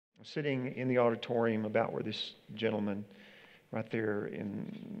Sitting in the auditorium about where this gentleman right there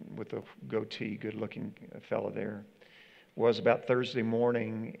with the goatee, good-looking fellow there, was about Thursday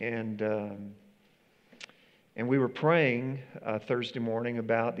morning, and we were praying Thursday morning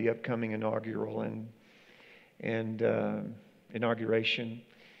about the upcoming inaugural and inauguration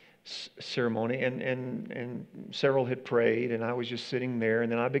ceremony, and several had prayed, and I was just sitting there,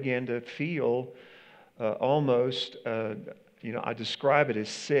 and then I began to feel almost. I describe it as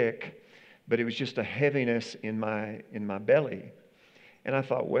sick, but it was just a heaviness in my belly. And I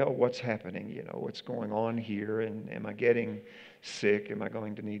thought, well, what's happening? What's going on here? And am I getting sick? Am I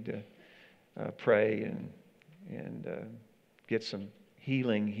going to need to pray and get some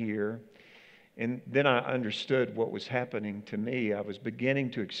healing here? And then I understood what was happening to me. I was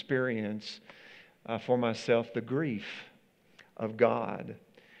beginning to experience for myself the grief of God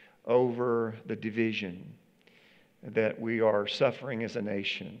over the division that we are suffering as a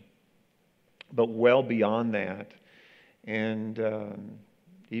nation, but well beyond that. And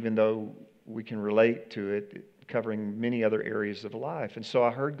even though we can relate to it, covering many other areas of life. And so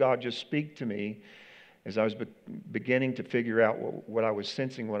I heard God just speak to me as I was beginning to figure out what I was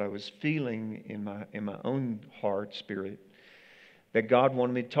sensing, what I was feeling in my own heart, spirit, that God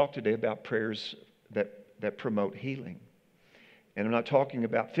wanted me to talk today about prayers that promote healing. And I'm not talking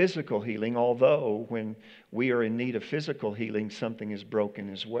about physical healing, although when we are in need of physical healing, something is broken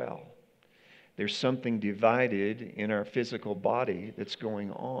as well. There's something divided in our physical body that's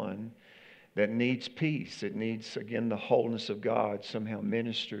going on that needs peace. It needs, again, the wholeness of God somehow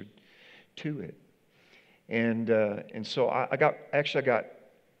ministered to it. And so I got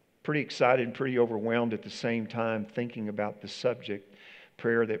pretty excited and pretty overwhelmed at the same time thinking about the subject,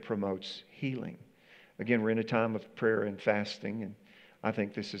 prayer that promotes healing. Again, we're in a time of prayer and fasting, and I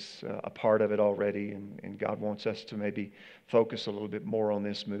think this is a part of it already, and God wants us to maybe focus a little bit more on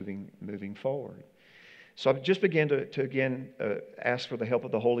this moving forward. So I just began to again ask for the help of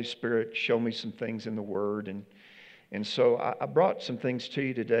the Holy Spirit, show me some things in the Word, and so I brought some things to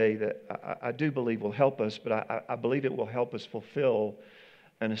you today that I do believe will help us, but I believe it will help us fulfill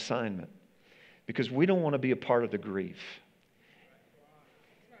an assignment, because we don't want to be a part of the grief.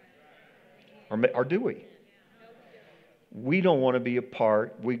 Or do we? We don't want to be a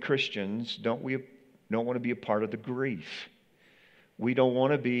part, we Christians, don't want to be a part of the grief. We don't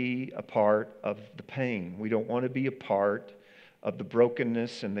want to be a part of the pain. We don't want to be a part of the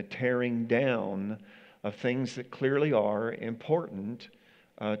brokenness and the tearing down of things that clearly are important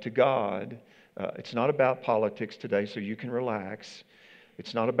to God. It's not about politics today, so you can relax.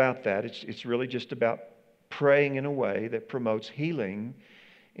 It's not about that. It's really just about praying in a way that promotes healing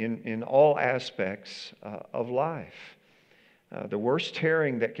in all aspects of life. The worst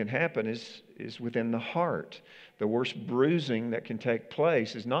tearing that can happen is within the heart. The worst bruising that can take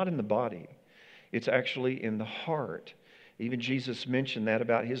place is not in the body. It's actually in the heart. Even Jesus mentioned that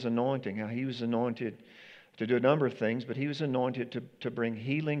about His anointing, how He was anointed to do a number of things, but He was anointed to bring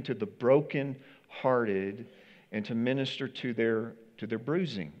healing to the broken-hearted and to minister to their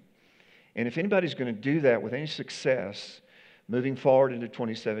bruising. And if anybody's going to do that with any success, moving forward into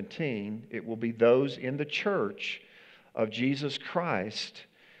 2017, it will be those in the church of Jesus Christ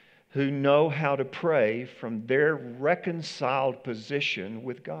who know how to pray from their reconciled position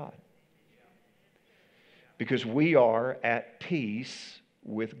with God. Because we are at peace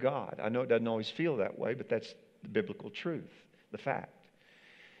with God. I know it doesn't always feel that way, but that's the biblical truth, the fact.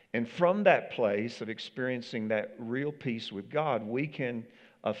 And from that place of experiencing that real peace with God, we can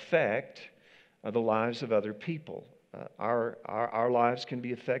affect the lives of other people. Our lives can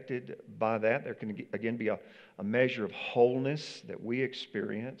be affected by that. There can, again, be a measure of wholeness that we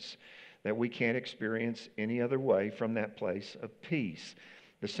experience that we can't experience any other way from that place of peace.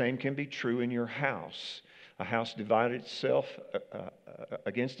 The same can be true in your house. A house divided itself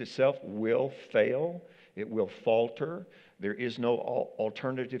against itself will fail. It will falter. There is no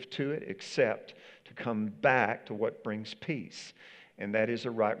alternative to it except to come back to what brings peace. And that is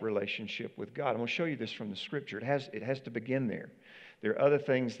a right relationship with God. I'm going to show you this from the Scripture. It has to begin there. There are other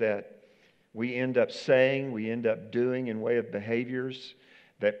things that we end up saying, we end up doing in way of behaviors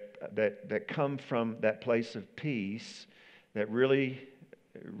that come from that place of peace that really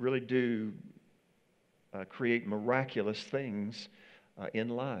do create miraculous things in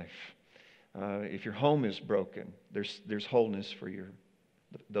life. If your home is broken, there's wholeness for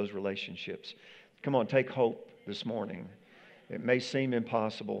those relationships. Come on, take hope this morning. It may seem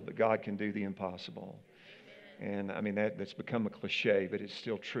impossible, but God can do the impossible. And I mean, that's become a cliche, but it's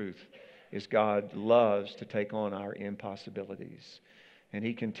still truth, is God loves to take on our impossibilities. And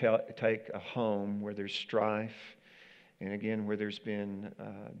He can take a home where there's strife And again, where there's been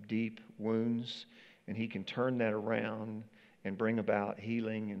deep wounds, and He can turn that around and bring about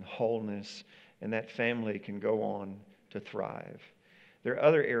healing and wholeness, and that family can go on to thrive. There are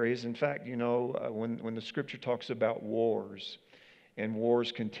other areas. In fact, when the Scripture talks about wars and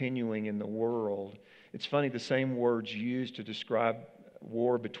wars continuing in the world, it's funny, the same words used to describe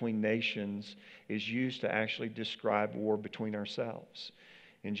war between nations is used to actually describe war between ourselves.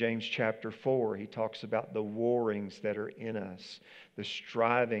 In James chapter 4, he talks about the warrings that are in us, the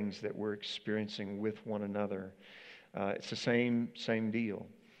strivings that we're experiencing with one another. It's the same deal.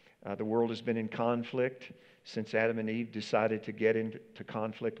 The world has been in conflict since Adam and Eve decided to get into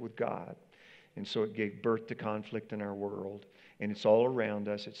conflict with God. And so it gave birth to conflict in our world. And it's all around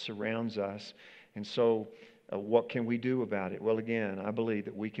us. It surrounds us. And so what can we do about it? Well, again, I believe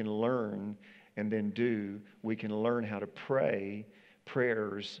that we can learn and then do. We can learn how to pray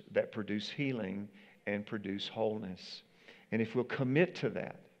prayers that produce healing and produce wholeness. And if we'll commit to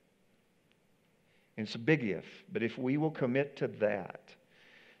that, and it's a big if, but if we will commit to that,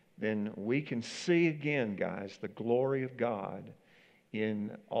 then we can see again, guys, the glory of God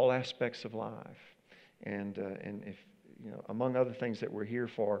in all aspects of life. And if, among other things that we're here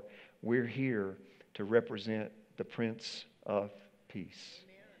for, we're here to represent the Prince of Peace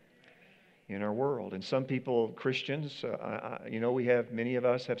in our world. And some people, Christians, many of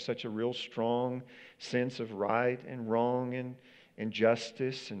us have such a real strong sense of right and wrong and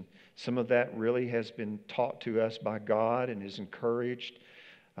justice. And some of that really has been taught to us by God and is encouraged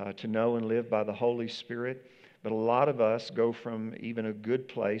to know and live by the Holy Spirit. But a lot of us go from even a good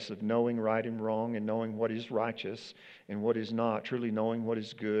place of knowing right and wrong and knowing what is righteous and what is not, truly knowing what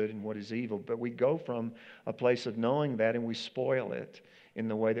is good and what is evil. But we go from a place of knowing that and we spoil it in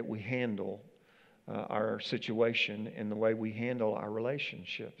the way that we handle our situation and the way we handle our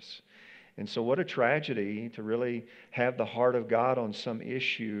relationships. And so what a tragedy to really have the heart of God on some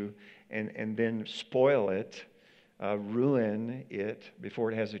issue and then spoil it, ruin it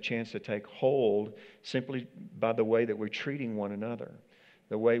before it has a chance to take hold simply by the way that we're treating one another,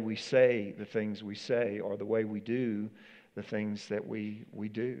 the way we say the things we say, or the way we do the things that we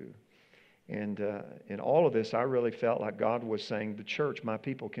do. And in all of this, I really felt like God was saying, the church, my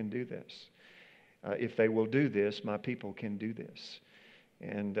people can do this. If they will do this, my people can do this.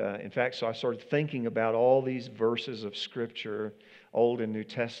 And in fact, so I started thinking about all these verses of Scripture, Old and New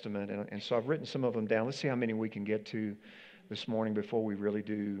Testament, and so I've written some of them down. Let's see how many we can get to this morning before we really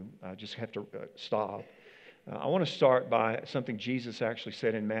do just have to stop. I want to start by something Jesus actually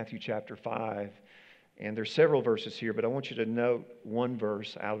said in Matthew chapter 5, and there's several verses here, but I want you to note one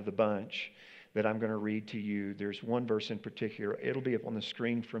verse out of the bunch that I'm going to read to you. There's one verse in particular. It'll be up on the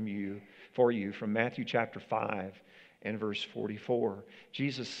screen for you from Matthew chapter 5. And verse 44,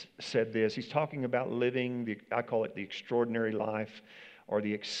 Jesus said this. He's talking about living, I call it the extraordinary life or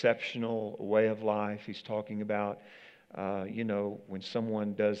the exceptional way of life. He's talking about, when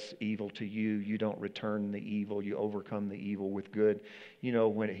someone does evil to you, you don't return the evil. You overcome the evil with good.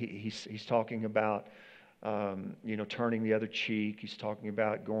 When he's talking about, turning the other cheek. He's talking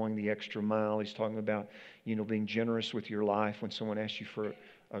about going the extra mile. He's talking about, being generous with your life when someone asks you for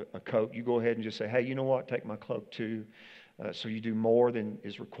a coat, you go ahead and just say, hey, you know what, take my cloak too. So you do more than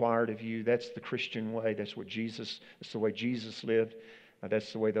is required of you. That's the Christian way. That's the way Jesus lived.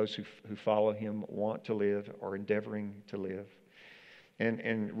 That's the way those who follow Him want to live or endeavoring to live.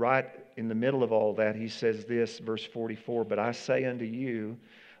 And right in the middle of all that, He says this, verse 44, but I say unto you,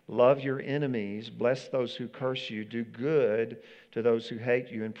 love your enemies, bless those who curse you, do good to those who hate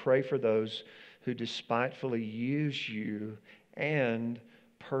you, and pray for those who despitefully use you and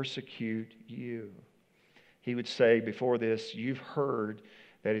persecute you. He would say before this, you've heard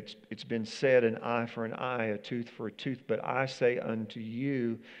that it's been said, an eye for an eye, a tooth for a tooth. But I say unto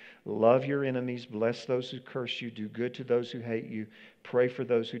you, love your enemies, bless those who curse you, do good to those who hate you, pray for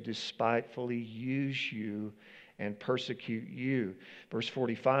those who despitefully use you and persecute you. Verse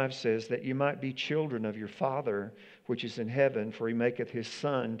 45 says that you might be children of your Father which is in heaven, for He maketh His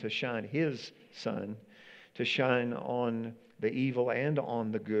sun to shine, His sun to shine on the evil and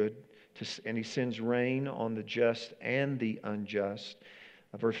on the good, and He sends rain on the just and the unjust.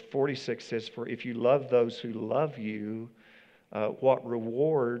 Verse 46 says, for if you love those who love you, what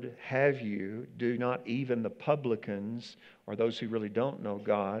reward have you? Do not even the publicans, or those who really don't know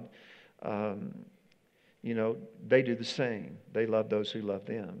God, they do the same. They love those who love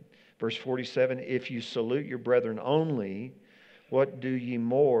them. Verse 47, if you salute your brethren only, what do ye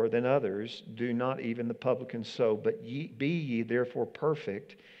more than others? Do not even the publicans so, but be ye therefore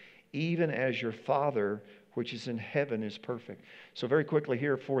perfect, even as your Father which is in heaven is perfect. So very quickly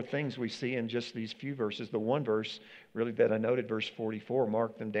here are 4 things we see in just these few verses. The one verse really that I noted, verse 44,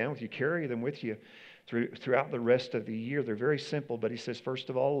 mark them down with you, carry them with you throughout the rest of the year. They're very simple, but he says, first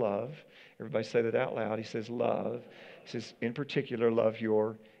of all, love. Everybody say that out loud. He says, love. He says, in particular, love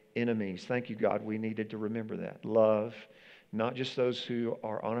your enemies. Thank you, God. We needed to remember that. Love, not just those who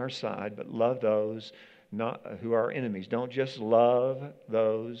are on our side, but love those who are our enemies. Don't just love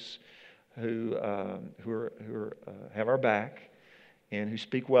those who have our back and who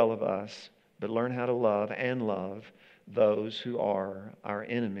speak well of us, but learn how to love and love those who are our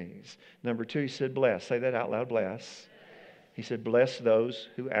enemies. Number 2, he said, bless. Say that out loud, bless. He said, bless those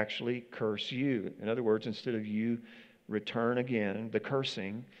who actually curse you. In other words, instead of you return again the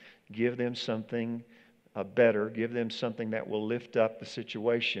cursing, give them something better. Give them something that will lift up the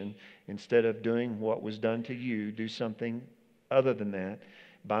situation. Instead of doing what was done to you, do something other than that.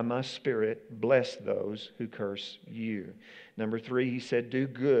 By my Spirit, bless those who curse you. Number 3, he said, do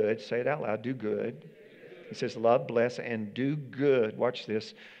good. Say it out loud, do good. He says, love, bless, and do good. Watch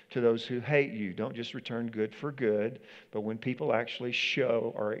this. To those who hate you. Don't just return good for good, but when people actually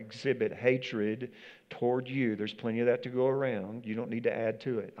show or exhibit hatred toward you, there's plenty of that to go around. You don't need to add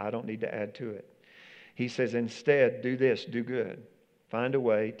to it. I don't need to add to it. He says, instead, do this, do good. Find a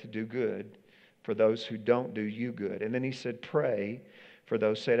way to do good for those who don't do you good. And then he said, pray for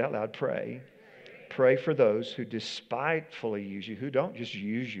those, say it out loud, pray. Pray for those who despitefully use you, who don't just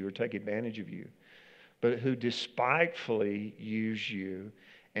use you or take advantage of you, but who despitefully use you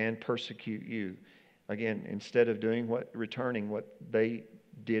and persecute you. Again, instead of returning what they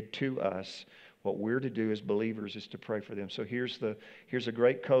did to us, what we're to do as believers is to pray for them. So here's a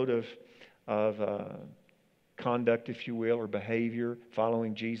great code of conduct, if you will, or behavior,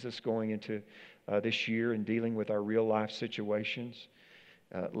 following Jesus going into this year and dealing with our real life situations.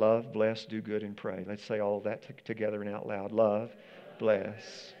 Love, bless, do good, and pray. Let's say all of that together and out loud. Love,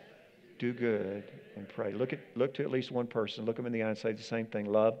 bless, do good, and pray. Look to at least one person. Look them in the eye and say the same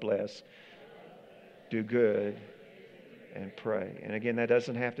thing. Love, bless, do good, and pray. And again, that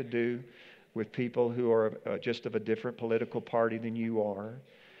doesn't have to do with people who are just of a different political party than you are,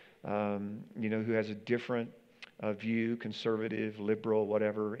 who has a different view, conservative, liberal,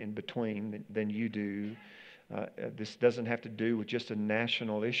 whatever in between than you do. This doesn't have to do with just a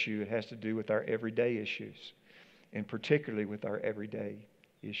national issue. It has to do with our everyday issues, and particularly with our everyday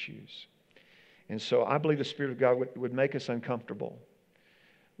issues. And so I believe the Spirit of God would make us uncomfortable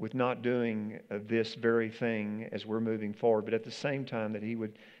with not doing this very thing as we're moving forward, but at the same time that He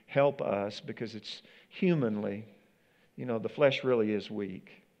would help us, because it's humanly, the flesh really is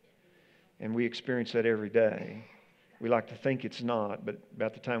weak. And we experience that every day. We like to think it's not, but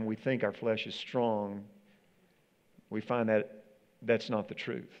about the time we think our flesh is strong, we find that that's not the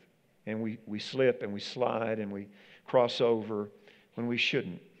truth. And we slip and we slide and we cross over when we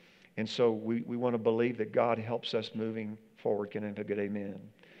shouldn't. And so we want to believe that God helps us moving forward. Can I have a good amen?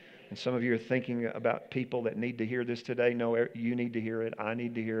 And some of you are thinking about people that need to hear this today. No, you need to hear it. I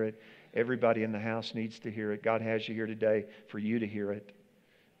need to hear it. Everybody in the house needs to hear it. God has you here today for you to hear it,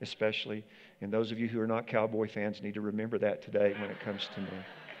 especially. And those of you who are not Cowboy fans need to remember that today when it comes to me.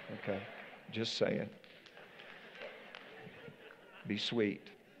 Okay? Just saying. Be sweet.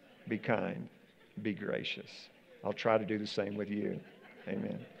 Be kind. Be gracious. I'll try to do the same with you.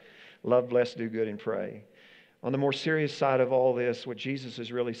 Amen. Love, bless, do good, and pray. On the more serious side of all this, what Jesus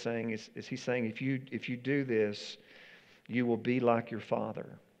is really saying is He's saying, if you do this, you will be like your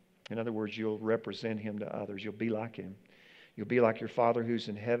Father. In other words, you'll represent Him to others. You'll be like Him. You'll be like your Father who's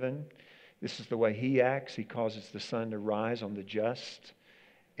in heaven. This is the way He acts. He causes the sun to rise on the just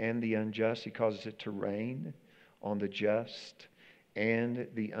and the unjust. He causes it to rain on the just and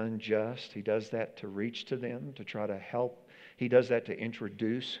the unjust. He does that to reach to them, to try to help. He does that to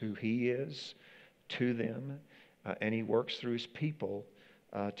introduce who He is to them. And He works through His people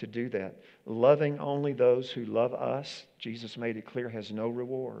to do that. Loving only those who love us, Jesus made it clear, has no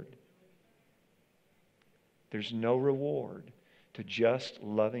reward. There's no reward to just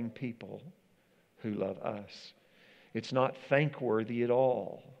loving people who love us. It's not thankworthy at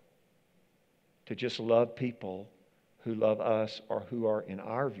all to just love people who love us or who are, in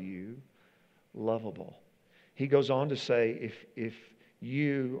our view, lovable. He goes on to say, if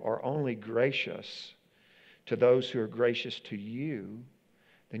you are only gracious to those who are gracious to you,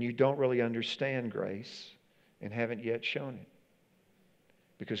 then you don't really understand grace and haven't yet shown it.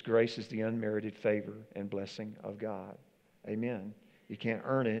 Because grace is the unmerited favor and blessing of God. Amen. You can't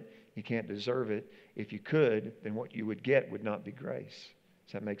earn it. You can't deserve it. If you could, then what you would get would not be grace.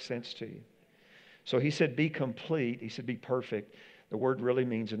 Does that make sense to you? So He said, be complete. He said, be perfect. The word really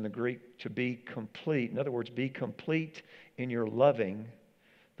means in the Greek to be complete. In other words, be complete in your loving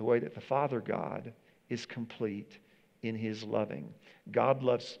the way that the Father God is complete in His loving. God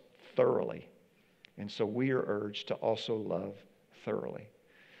loves thoroughly. And so we are urged to also love thoroughly.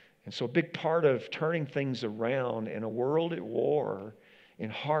 And so a big part of turning things around in a world at war, in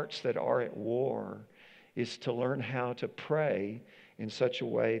hearts that are at war, is to learn how to pray in such a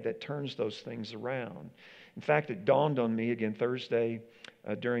way that turns those things around. In fact, it dawned on me again Thursday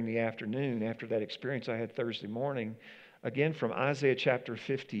during the afternoon, after that experience I had Thursday morning, again from Isaiah chapter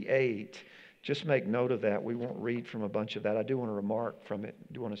 58. Just make note of that. We won't read from a bunch of that. I do want to remark from it.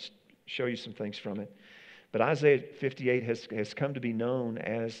 I do want to show you some things from it. But Isaiah 58 has come to be known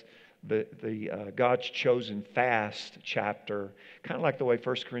as the God's chosen fast chapter, kind of like the way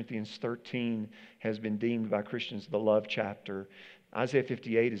 1 Corinthians 13 has been deemed by Christians the love chapter. Isaiah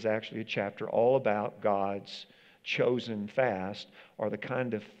 58 is actually a chapter all about God's chosen fast, or the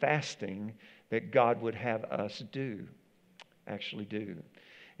kind of fasting that God would have us actually do.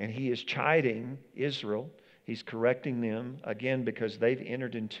 And He is chiding Israel. He's correcting them, again, because they've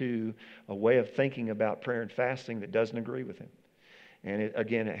entered into a way of thinking about prayer and fasting that doesn't agree with Him. And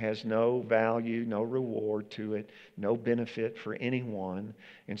it has no value, no reward to it, no benefit for anyone.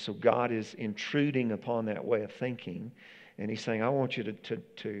 And so God is intruding upon that way of thinking. And He's saying, I want you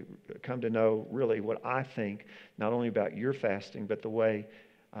to come to know really what I think, not only about your fasting, but the way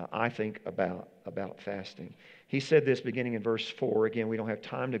I think about fasting. He said this beginning in verse 4. Again, we don't have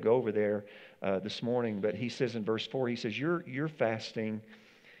time to go over there this morning, but he says in verse 4, he says, you're fasting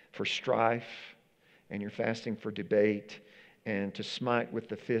for strife, and you're fasting for debate, and to smite with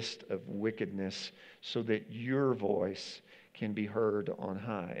the fist of wickedness, so that your voice can be heard on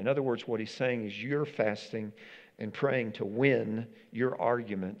high. In other words, what he's saying is you're fasting and praying to win your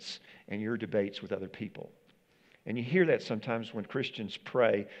arguments and your debates with other people. And you hear that sometimes when Christians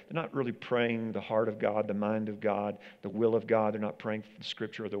pray. They're not really praying the heart of God, the mind of God, the will of God. They're not praying for the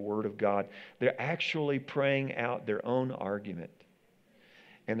Scripture or the Word of God. They're actually praying out their own argument.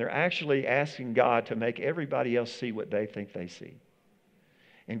 And they're actually asking God to make everybody else see what they think they see.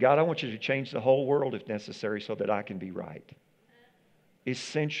 And God, I want you to change the whole world if necessary so that I can be right.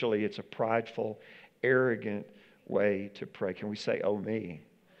 Essentially, it's a prideful, arrogant way to pray. Can we say, oh me,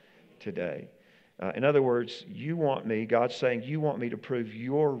 today? In other words, you want me, God's saying, you want me to prove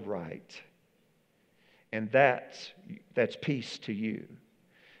you're right. And that's peace to you.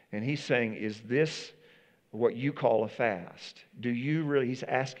 And He's saying, is this what you call a fast? Do you really, He's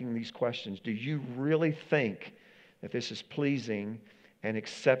asking these questions, do you really think that this is pleasing and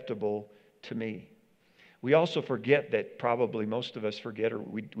acceptable to me? We also forget that, probably most of us forget, or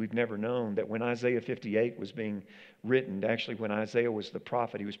we've never known, that when Isaiah 58 was being written, actually when Isaiah was the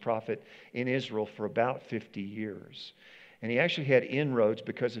prophet, he was prophet in Israel for about 50 years. And he actually had inroads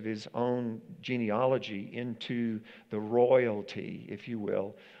because of his own genealogy into the royalty, if you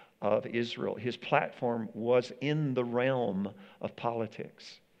will, of Israel. His platform was in the realm of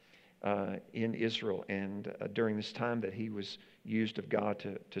politics in Israel, and during this time that he was used of God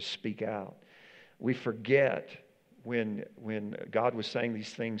to speak out. We forget when God was saying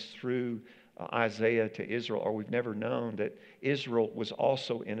these things through Isaiah to Israel, or we've never known that Israel was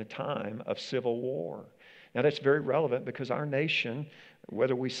also in a time of civil war. Now that's very relevant because our nation,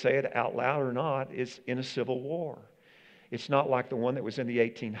 whether we say it out loud or not, is in a civil war. It's not like the one that was in the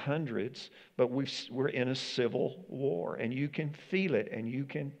 1800s, but we're in a civil war, and you can feel it and you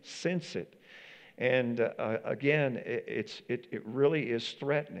can sense it. And again, it really is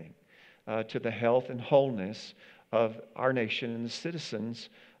threatening to the health and wholeness of our nation and the citizens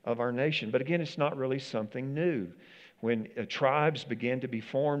of our nation. But again, it's not really something new. When tribes began to be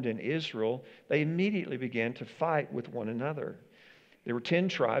formed in Israel, they immediately began to fight with one another. There were 10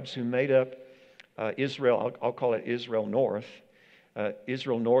 tribes who made up Israel. I'll call it Israel North.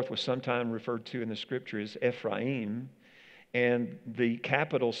 Israel North was sometimes referred to in the Scripture as Ephraim. And the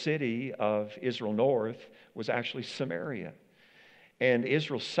capital city of Israel North was actually Samaria. And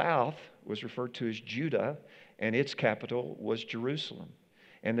Israel South was referred to as Judah, and its capital was Jerusalem.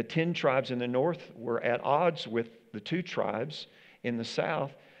 And the 10 tribes in the north were at odds with the 2 tribes in the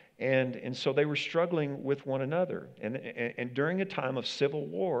south, and so they were struggling with one another. And during a time of civil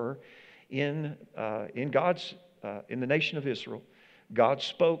war in the nation of Israel, God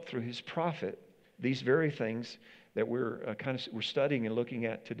spoke through His prophet these very things that we're studying and looking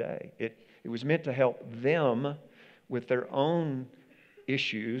at today. It was meant to help them with their own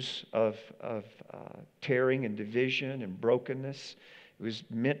issues of tearing and division and brokenness. It was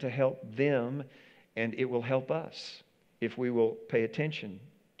meant to help them, and it will help us if we will pay attention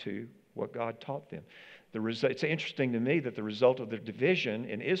to what God taught them. It's interesting to me that the result of the division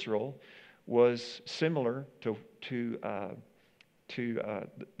in Israel was similar to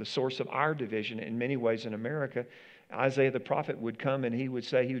the source of our division in many ways in America. Isaiah the prophet would come and he would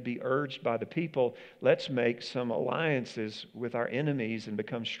say, he would be urged by the people, let's make some alliances with our enemies and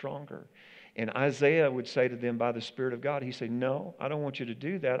become stronger. And Isaiah would say to them by the Spirit of God, he said, no, I don't want you to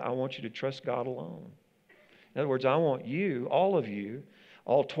do that. I want you to trust God alone. In other words, I want you, all of you,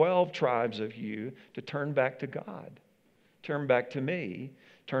 all 12 tribes of you, to turn back to God. Turn back to me.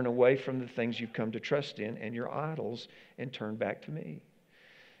 Turn away from the things you've come to trust in and your idols and turn back to me.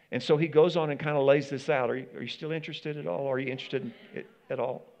 And so he goes on and kind of lays this out. Are you still interested at all? Are you interested in it at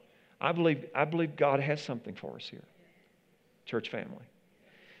all? I believe God has something for us here, church family.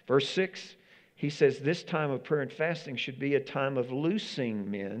 Verse 6, he says, this time of prayer and fasting should be a time of loosing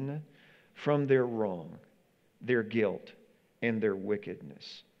men from their wrong, their guilt, and their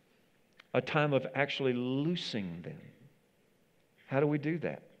wickedness. A time of actually loosing them. How do we do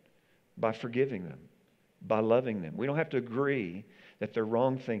that? By forgiving them, by loving them. We don't have to agree that they're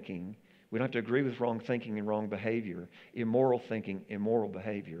wrong thinking. We don't have to agree with wrong thinking and wrong behavior, immoral thinking, immoral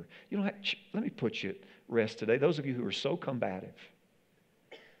behavior. Let me put you at rest today. Those of you who are so combative,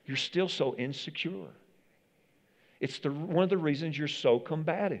 you're still so insecure. It's one of the reasons you're so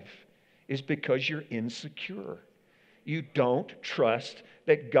combative is because you're insecure. You don't trust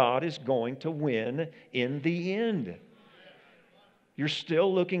that God is going to win in the end. You're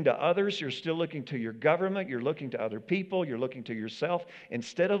still looking to others. You're still looking to your government. You're looking to other people. You're looking to yourself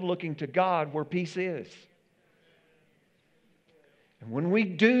instead of looking to God where peace is. And when we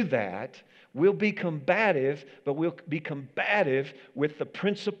do that, we'll be combative, but we'll be combative with the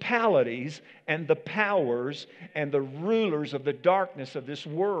principalities and the powers and the rulers of the darkness of this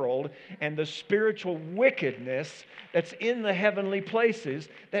world and the spiritual wickedness that's in the heavenly places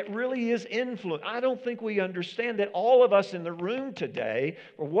that really is influence. I don't think we understand that all of us in the room today,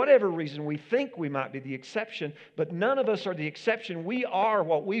 for whatever reason, we think we might be the exception, but none of us are the exception. We are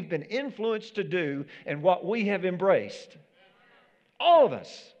what we've been influenced to do and what we have embraced. All of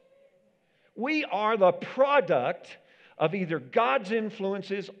us. We are the product of either God's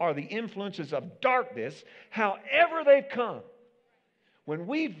influences or the influences of darkness, however they've come. When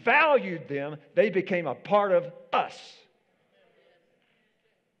we valued them, they became a part of us.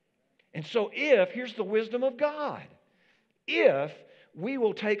 And so here's the wisdom of God, if we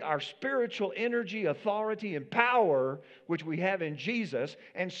will take our spiritual energy, authority, and power, which we have in Jesus,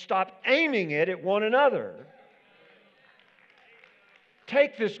 and stop aiming it at one another,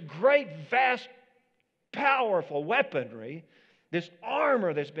 take this great, vast, powerful weaponry, this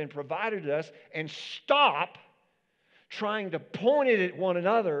armor that's been provided to us, and stop trying to point it at one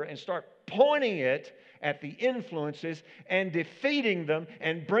another and start pointing it at the influences and defeating them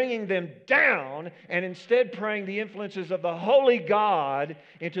and bringing them down, and instead praying the influences of the Holy God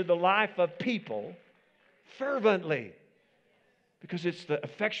into the life of people fervently. Because it's the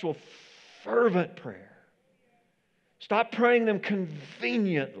effectual, fervent prayer. Stop praying them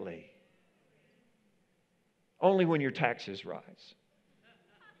conveniently. Only when your taxes rise.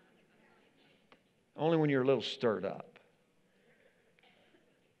 Only when you're a little stirred up.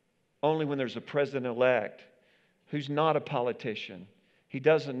 Only when there's a president-elect who's not a politician. He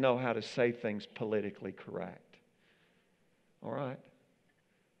doesn't know how to say things politically correct. All right?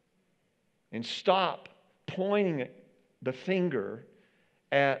 And stop pointing the finger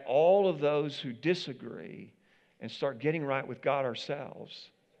at all of those who disagree and start getting right with God ourselves.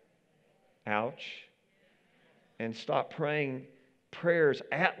 Ouch. And stop praying prayers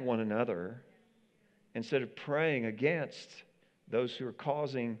at one another instead of praying against those who are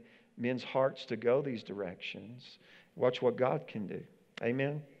causing men's hearts to go these directions. Watch what God can do.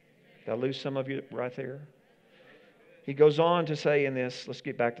 Amen? Did I lose some of you right there? He goes on to say in this, let's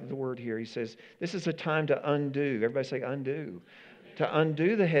get back to the word here. He says, this is a time to undo. Everybody say undo. To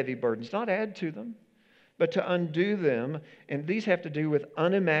undo the heavy burdens, not add to them, but to undo them. And these have to do with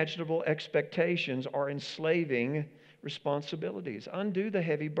unimaginable expectations or enslaving responsibilities. Undo the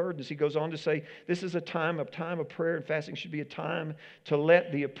heavy burdens. He goes on to say, this is a time of prayer and fasting should be a time to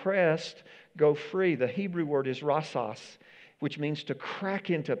let the oppressed go free. The Hebrew word is rasas, which means to crack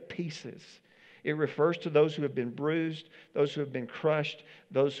into pieces. It refers to those who have been bruised, those who have been crushed,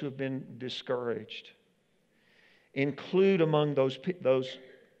 those who have been discouraged. Included among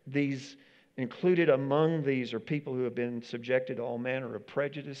these are people who have been subjected to all manner of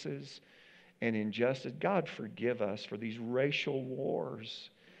prejudices and injustice. God forgive us for these racial wars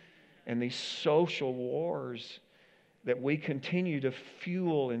and these social wars that we continue to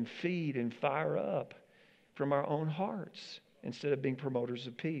fuel and feed and fire up from our own hearts instead of being promoters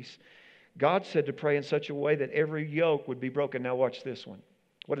of peace. God said to pray in such a way that every yoke would be broken. Now watch this one.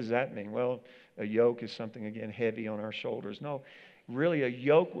 What does that mean? Well, a yoke is something, again, heavy on our shoulders. No, really a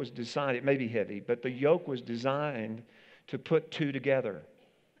yoke was designed, it may be heavy, but the yoke was designed to put two together.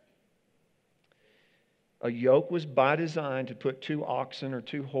 A yoke was by design to put two oxen or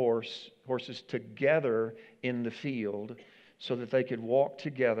two horses together in the field so that they could walk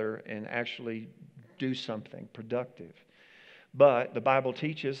together and actually do something productive. But the Bible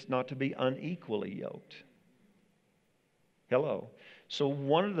teaches not to be unequally yoked. Hello. So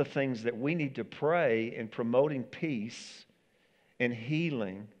one of the things that we need to pray in promoting peace and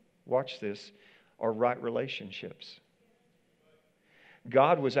healing, watch this, are right relationships.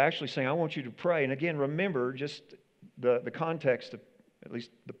 God was actually saying, I want you to pray. And again, remember just the context, of, at least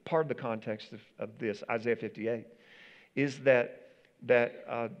the part of the context of this, Isaiah 58, is that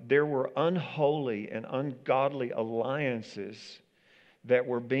there were unholy and ungodly alliances that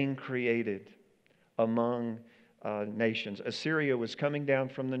were being created among nations. Assyria was coming down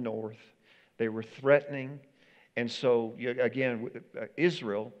from the north. They were threatening. And so, again,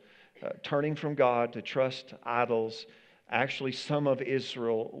 Israel, turning from God to trust idols. Actually, some of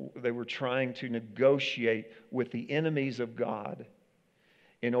Israel, they were trying to negotiate with the enemies of God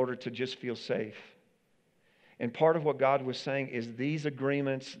in order to just feel safe. And part of what God was saying is these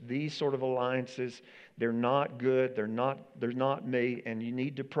agreements, these sort of alliances, they're not good, they're not me, and you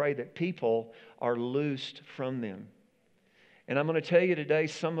need to pray that people are loosed from them. And I'm going to tell you today,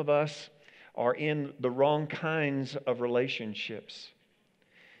 some of us are in the wrong kinds of relationships.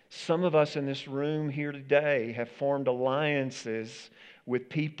 Some of us in this room here today have formed alliances with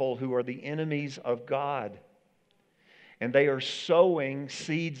people who are the enemies of God. And they are sowing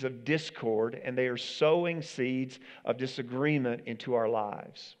seeds of discord, and they are sowing seeds of disagreement into our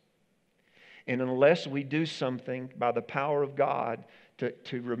lives. And unless we do something by the power of God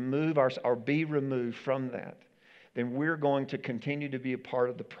to remove or be removed from that, then we're going to continue to be a part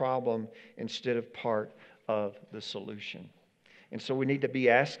of the problem instead of part of the solution. And so we need to be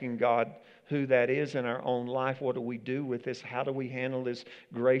asking God who that is in our own life. What do we do with this? How do we handle this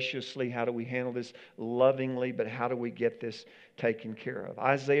graciously? How do we handle this lovingly? But how do we get this taken care of?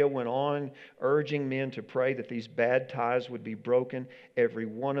 Isaiah went on urging men to pray that these bad ties would be broken, every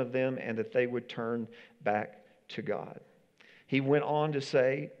one of them, and that they would turn back to God. He went on to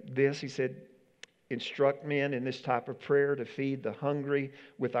say this. He said, instruct men in this type of prayer to feed the hungry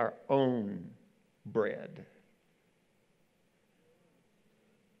with our own bread,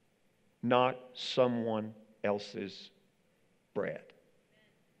 not someone else's bread.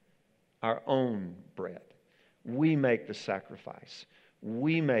 Our own bread. We make the sacrifice.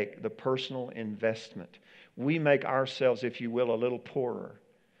 We make the personal investment. We make ourselves, if you will, a little poorer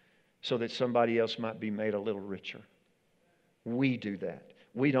so that somebody else might be made a little richer. We do that.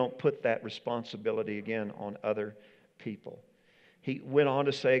 We don't put that responsibility again on other people. He went on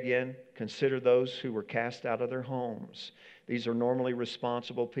to say again, consider those who were cast out of their homes. These are normally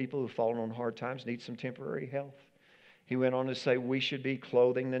responsible people who've fallen on hard times, need some temporary help. He went on to say we should be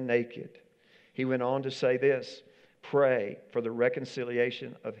clothing the naked. He went on to say this, pray for the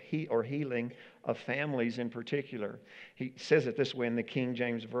reconciliation of healing of families in particular. He says it this way in the King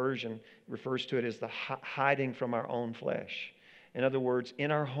James Version, refers to it as the hiding from our own flesh. In other words,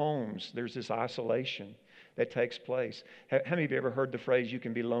 in our homes, there's this isolation that takes place. How many of you ever heard the phrase, you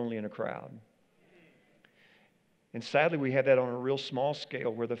can be lonely in a crowd? And sadly, we have that on a real small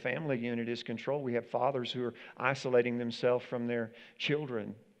scale where the family unit is controlled. We have fathers who are isolating themselves from their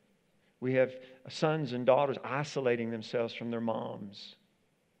children. We have sons and daughters isolating themselves from their moms.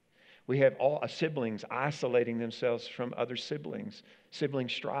 We have all siblings isolating themselves from other siblings, sibling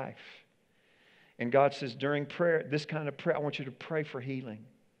strife. And God says during prayer, this kind of prayer, I want you to pray for healing.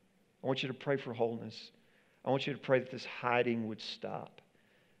 I want you to pray for wholeness. I want you to pray that this hiding would stop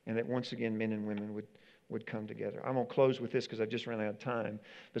and that once again men and women would come together. I'm going to close with this because I just ran out of time.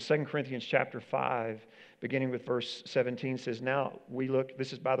 But 2 Corinthians chapter 5, beginning with verse 17, says, now we look,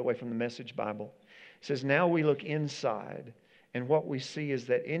 this is by the way from the Message Bible, it says, now we look inside, and what we see is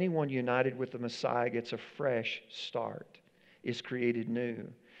that anyone united with the Messiah gets a fresh start, is created new.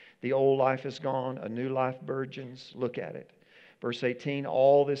 The old life is gone, a new life burgeons. Look at it. Verse 18,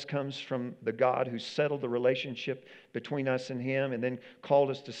 all this comes from the God who settled the relationship between us and Him and then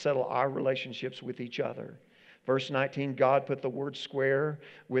called us to settle our relationships with each other. Verse 19, God put the word square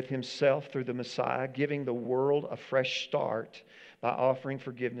with Himself through the Messiah, giving the world a fresh start by offering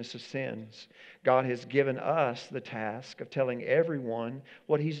forgiveness of sins. God has given us the task of telling everyone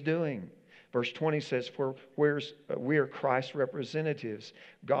what He's doing. Verse 20 says, for we are Christ's representatives.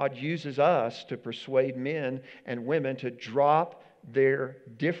 God uses us to persuade men and women to drop their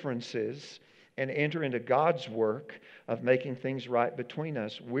differences and enter into God's work of making things right between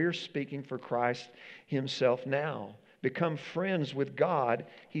us. We're speaking for Christ Himself now. Become friends with God.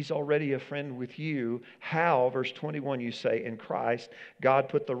 He's already a friend with you. How, verse 21, you say, in Christ, God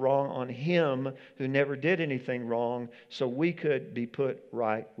put the wrong on Him who never did anything wrong, so we could be put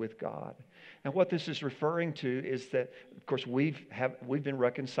right with God. And what this is referring to is that, of course, we've been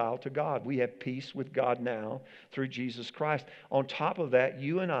reconciled to God. We have peace with God now through Jesus Christ. On top of that,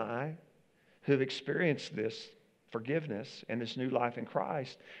 you and I, who've experienced this forgiveness and this new life in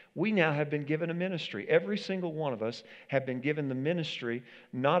Christ, we now have been given a ministry. Every single one of us have been given the ministry,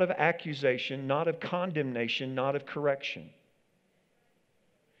 not of accusation, not of condemnation, not of correction.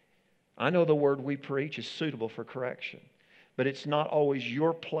 I know the word we preach is suitable for correction, but it's not always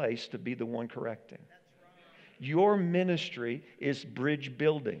your place to be the one correcting. Your ministry is bridge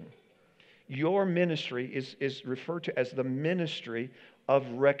building. Your ministry is referred to as the ministry of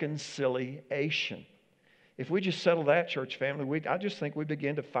reconciliation. If we just settle that, church family, I just think we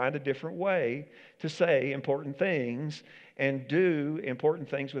begin to find a different way to say important things and do important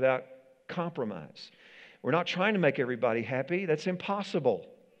things without compromise. We're not trying to make everybody happy. That's impossible.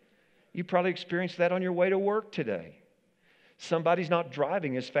 You probably experienced that on your way to work today. Somebody's not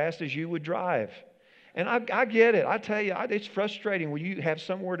driving as fast as you would drive. And I get it. I tell you, it's frustrating when you have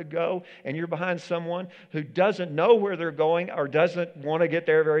somewhere to go and you're behind someone who doesn't know where they're going or doesn't want to get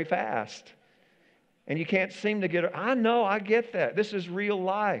there very fast. And you can't seem to get it. I know, I get that. This is real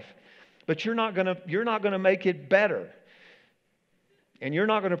life. But you're not gonna make it better. And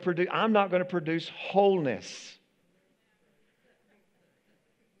I'm not going to produce wholeness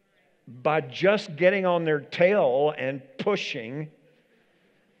by just getting on their tail and pushing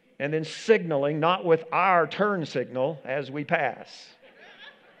and then signaling, not with our turn signal as we pass.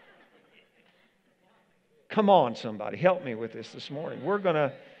 Come on, somebody, help me with this morning. We're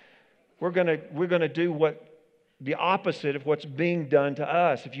gonna do what the opposite of what's being done to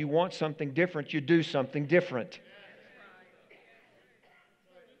us. If you want something different, you do something different.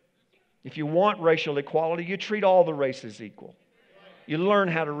 If you want racial equality, you treat all the races equal. You learn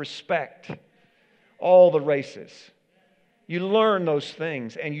how to respect all the races. You learn those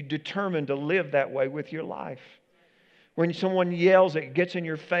things and you determine to live that way with your life. When someone yells, it gets in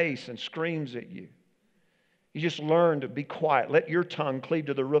your face and screams at you. You just learn to be quiet. Let your tongue cleave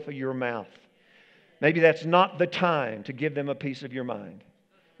to the roof of your mouth. Maybe that's not the time to give them a piece of your mind.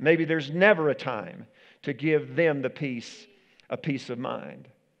 Maybe there's never a time to give them a peace of mind.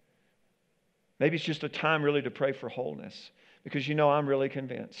 Maybe it's just a time really to pray for wholeness. Because I'm really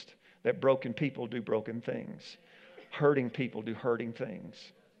convinced that broken people do broken things. Hurting people do hurting things.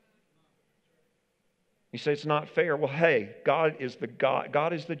 You say it's not fair. Well, hey, God is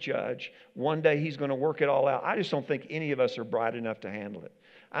the judge. One day He's going to work it all out. I just don't think any of us are bright enough to handle it.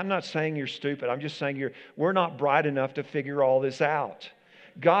 I'm not saying you're stupid. I'm just saying we're not bright enough to figure all this out.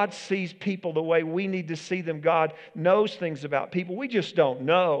 God sees people the way we need to see them. God knows things about people we just don't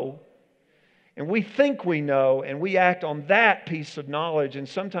know. And we think we know, and we act on that piece of knowledge, and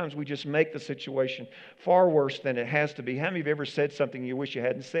sometimes we just make the situation far worse than it has to be. How many of you ever said something you wish you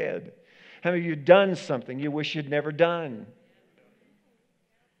hadn't said? How many of you done something you wish you'd never done?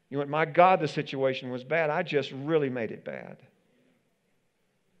 You went, my God, the situation was bad. I just really made it bad.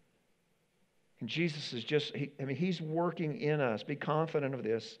 And Jesus is He's working in us. Be confident of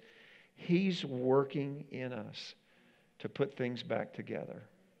this. He's working in us to put things back together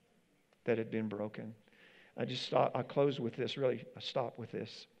that had been broken. I close with this, really. I stop with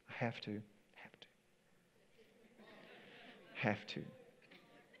this. I have to.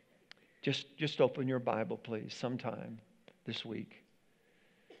 Just open your Bible, please, sometime this week.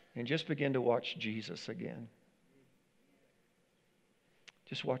 And just begin to watch Jesus again.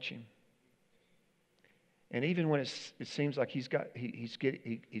 Just watch Him. And even when it seems like he's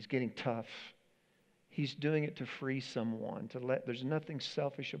getting tough, He's doing it to free someone, there's nothing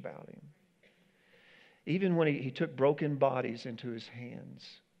selfish about Him. Even when he took broken bodies into His hands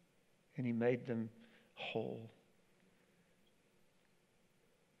and He made them whole.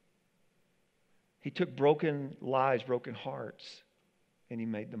 He took broken lives, broken hearts, and He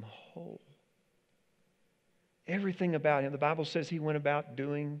made them whole. Everything about Him, the Bible says He went about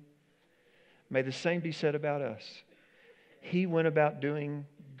doing, may the same be said about us. He went about doing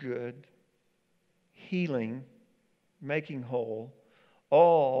good, healing, making whole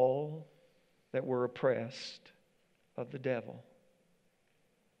all that were oppressed of the devil.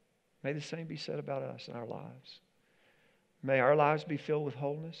 May the same be said about us in our lives. May our lives be filled with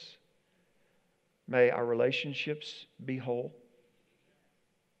wholeness. May our relationships be whole.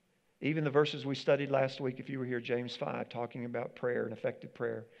 Even the verses we studied last week, if you were here, James 5, talking about prayer and effective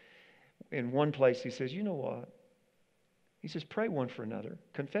prayer. In one place, he says, you know what? He says, pray one for another.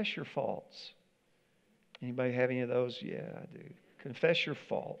 Confess your faults. Anybody have any of those? Yeah, I do. Confess your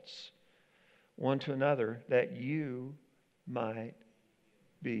faults one to another, that you might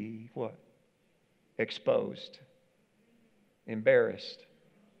be what? Exposed. Embarrassed.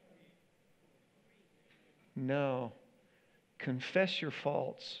 No. Confess your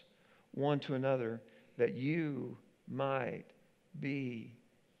faults one to another, that you might be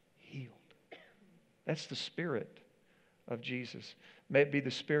healed. That's the Spirit of Jesus. May it be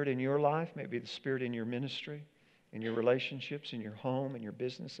the Spirit in your life. May it be the Spirit in your ministry, in your relationships, in your home, in your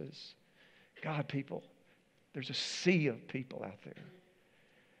businesses. God, people, there's a sea of people out there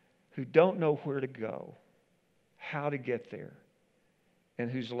who don't know where to go, how to get there, and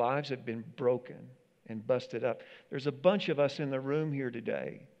whose lives have been broken and busted up. There's a bunch of us in the room here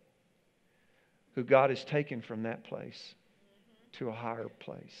today who God has taken from that place to a higher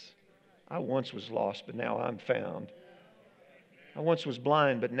place. I once was lost, but now I'm found. I once was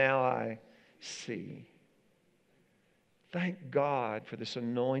blind, but now I see. Thank God for this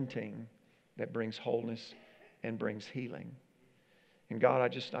anointing that brings wholeness and brings healing. And God, I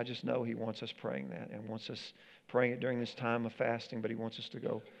just know He wants us praying that, and wants us praying it during this time of fasting, but He wants us to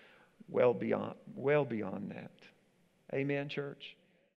go well beyond that. Amen, church?